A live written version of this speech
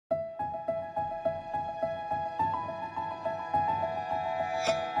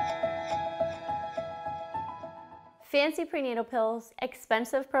Fancy prenatal pills,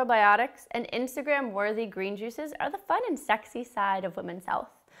 expensive probiotics, and Instagram-worthy green juices are the fun and sexy side of women's health.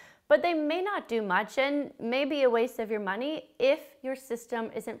 But they may not do much and may be a waste of your money if your system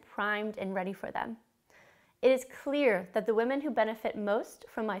isn't primed and ready for them. It is clear that the women who benefit most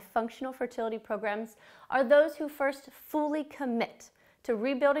from my functional fertility programs are those who first fully commit to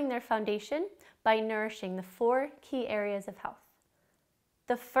rebuilding their foundation by nourishing the 4 key areas of health.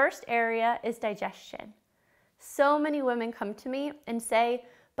 The first area is digestion. So many women come to me and say,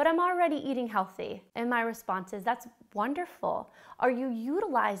 "But I'm already eating healthy." And my response is, "That's wonderful. Are you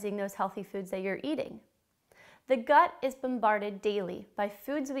utilizing those healthy foods that you're eating?" The gut is bombarded daily by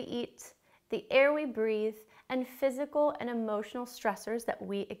foods we eat, the air we breathe, and physical and emotional stressors that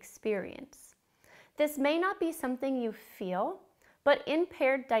we experience. This may not be something you feel, but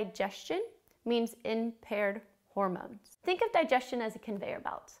impaired digestion means impaired hormones. Think of digestion as a conveyor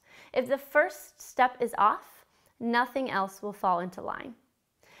belt. If the first step is off, nothing else will fall into line.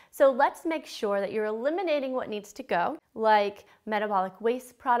 So let's make sure that you're eliminating what needs to go, like metabolic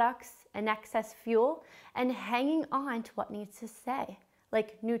waste products and excess fuel, and hanging on to what needs to stay,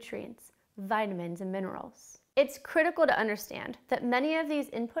 like nutrients, vitamins, and minerals. It's critical to understand that many of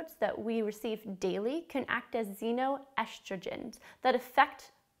these inputs that we receive daily can act as xenoestrogens that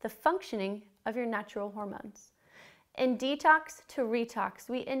affect the functioning of your natural hormones. In Detox to Retox,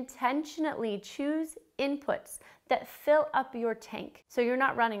 we intentionally choose inputs that fill up your tank so you're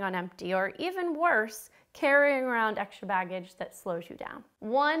not running on empty, or even worse, carrying around extra baggage that slows you down.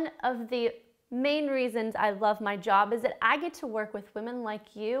 One of the main reasons I love my job is that I get to work with women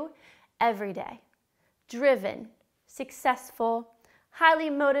like you every day. Driven, successful, highly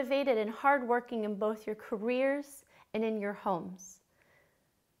motivated, and hardworking in both your careers and in your homes.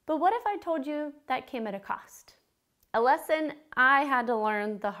 But what if I told you that came at a cost? A lesson I had to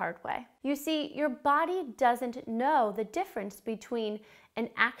learn the hard way. You see, your body doesn't know the difference between an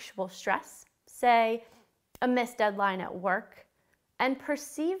actual stress, say a missed deadline at work, and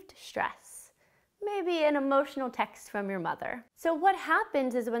perceived stress, maybe an emotional text from your mother. So what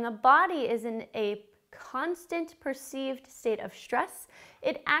happens is when the body is in a constant perceived state of stress,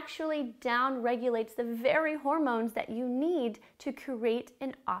 it actually down-regulates the very hormones that you need to create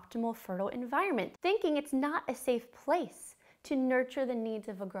an optimal fertile environment, thinking it's not a safe place to nurture the needs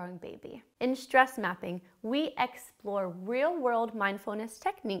of a growing baby. In stress mapping, we explore real-world mindfulness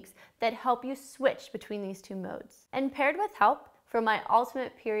techniques that help you switch between these 2 modes. And paired with help from my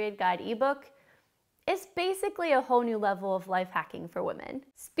Ultimate Period Guide ebook, it's basically a whole new level of life hacking for women.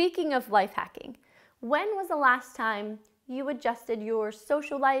 Speaking of life hacking, when was the last time you adjusted your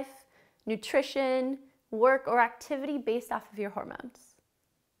social life, nutrition, work, or activity based off of your hormones?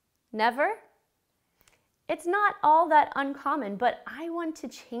 Never? It's not all that uncommon, but I want to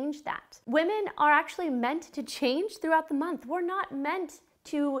change that. Women are actually meant to change throughout the month. We're not meant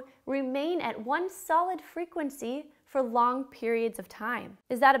to remain at one solid frequency for long periods of time.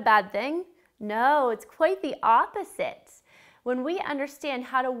 Is that a bad thing? No, it's quite the opposite. When we understand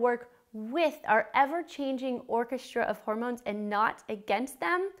how to work with our ever-changing orchestra of hormones and not against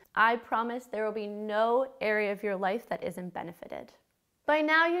them, I promise there will be no area of your life that isn't benefited. By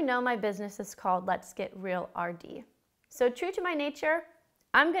now you know my business is called Let's Get Real RD. So true to my nature,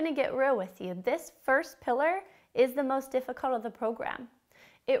 I'm gonna get real with you. This first pillar is the most difficult of the program.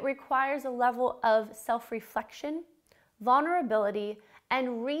 It requires a level of self-reflection, vulnerability,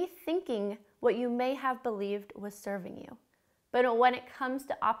 and rethinking what you may have believed was serving you. But when it comes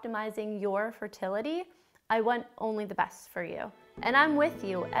to optimizing your fertility, I want only the best for you. And I'm with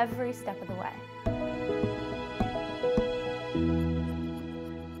you every step of the way.